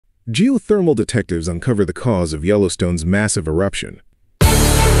Geothermal detectives uncover the cause of Yellowstone's massive eruption.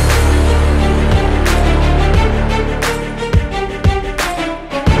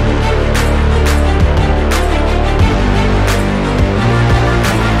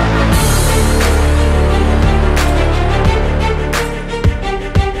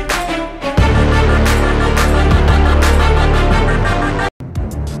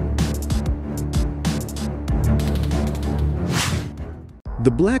 The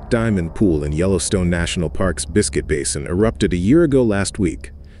Black Diamond pool in Yellowstone National Park's Biscuit Basin erupted a year ago last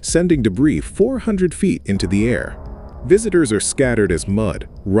week, sending debris 400 feet into the air. Visitors are scattered as mud,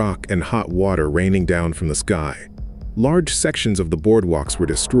 rock, and hot water raining down from the sky. Large sections of the boardwalks were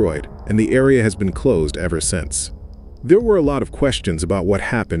destroyed, and the area has been closed ever since. There were a lot of questions about what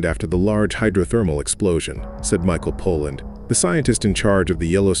happened after the large hydrothermal explosion, said Michael Poland, the scientist in charge of the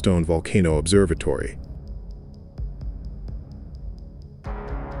Yellowstone Volcano Observatory.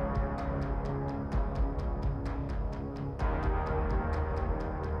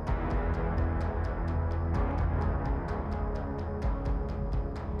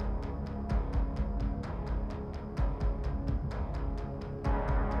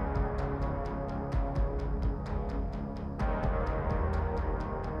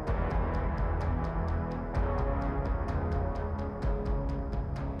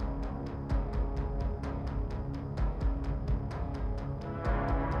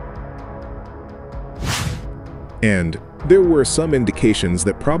 And there were some indications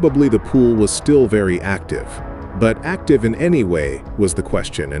that probably the pool was still very active. But active in any way was the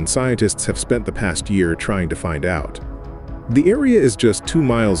question, and scientists have spent the past year trying to find out. The area is just 2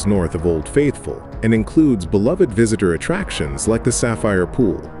 miles north of Old Faithful and includes beloved visitor attractions like the Sapphire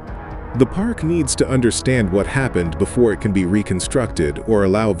Pool. The park needs to understand what happened before it can be reconstructed or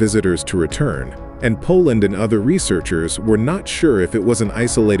allow visitors to return, and Poland and other researchers were not sure if it was an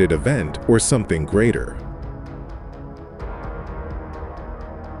isolated event or something greater.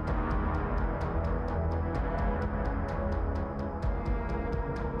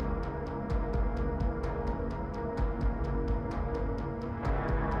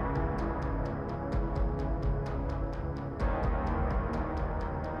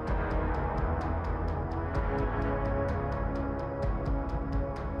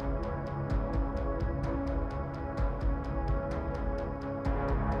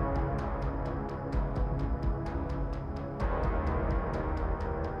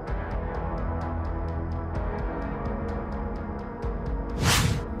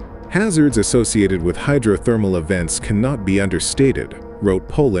 Hazards associated with hydrothermal events cannot be understated, wrote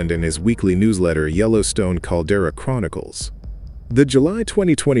Poland in his weekly newsletter Yellowstone Caldera Chronicles. The July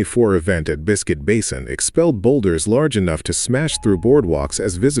 2024 event at Biscuit Basin expelled boulders large enough to smash through boardwalks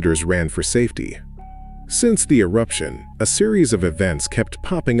as visitors ran for safety. Since the eruption, a series of events kept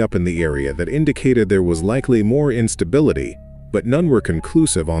popping up in the area that indicated there was likely more instability, but none were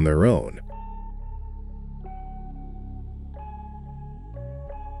conclusive on their own.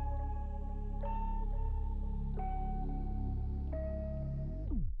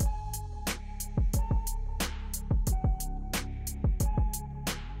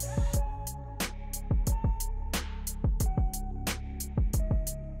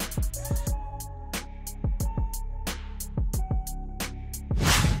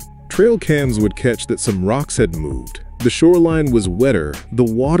 Trail cams would catch that some rocks had moved. The shoreline was wetter, the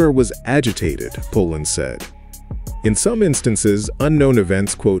water was agitated, Poland said. In some instances, unknown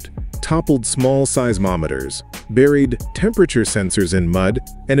events, quote, toppled small seismometers, buried temperature sensors in mud,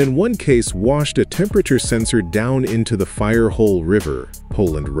 and in one case washed a temperature sensor down into the Firehole River,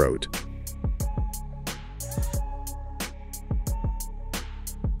 Poland wrote.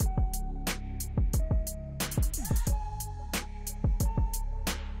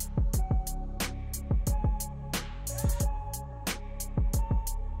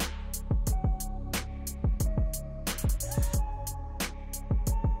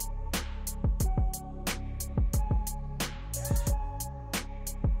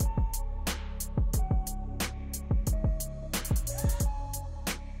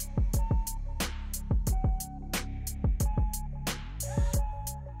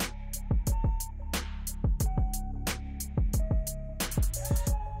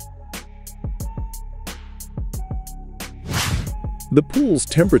 The pool's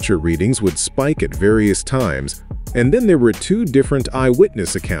temperature readings would spike at various times, and then there were 2 different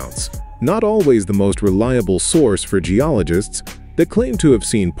eyewitness accounts, not always the most reliable source for geologists, that claim to have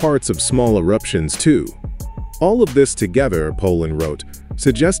seen parts of small eruptions too. All of this together, Poland wrote,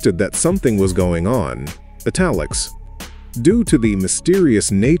 suggested that something was going on. Italics. Due to the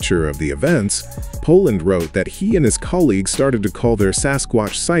mysterious nature of the events, Poland wrote that he and his colleagues started to call their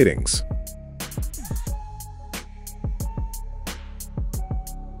Sasquatch sightings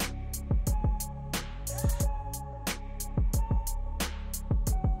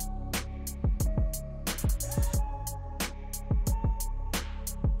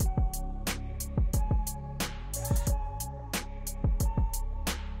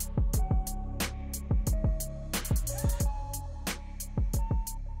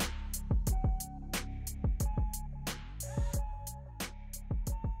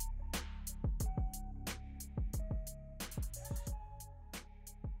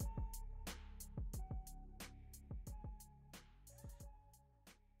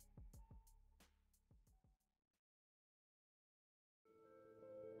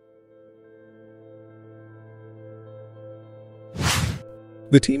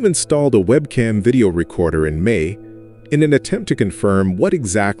The team installed a webcam video recorder in May in an attempt to confirm what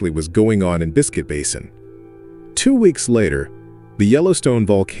exactly was going on in Biscuit Basin. 2 weeks later, the Yellowstone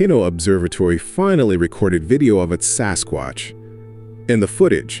Volcano Observatory finally recorded video of its Sasquatch. In the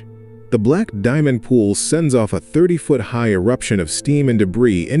footage, the Black Diamond pool sends off a 30-foot-high eruption of steam and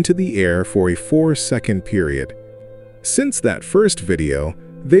debris into the air for a 4-second period. Since that first video,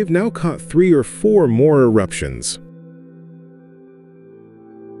 they've now caught 3 or 4 more eruptions.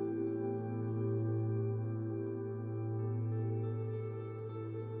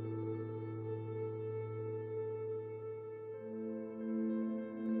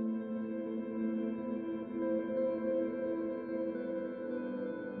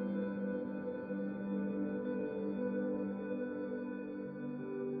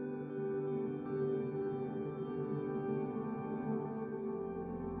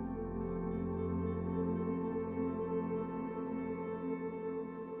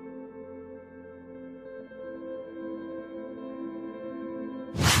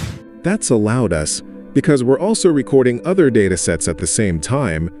 That's allowed us, because we're also recording other datasets at the same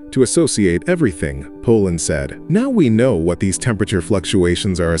time, to associate everything, Poland said. Now we know what these temperature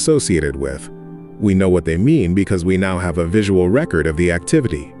fluctuations are associated with. We know what they mean because we now have a visual record of the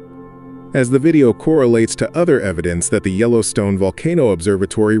activity. As the video correlates to other evidence that the Yellowstone Volcano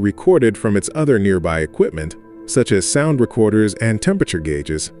Observatory recorded from its other nearby equipment, such as sound recorders and temperature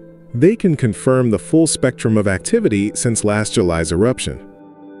gauges, they can confirm the full spectrum of activity since last July's eruption.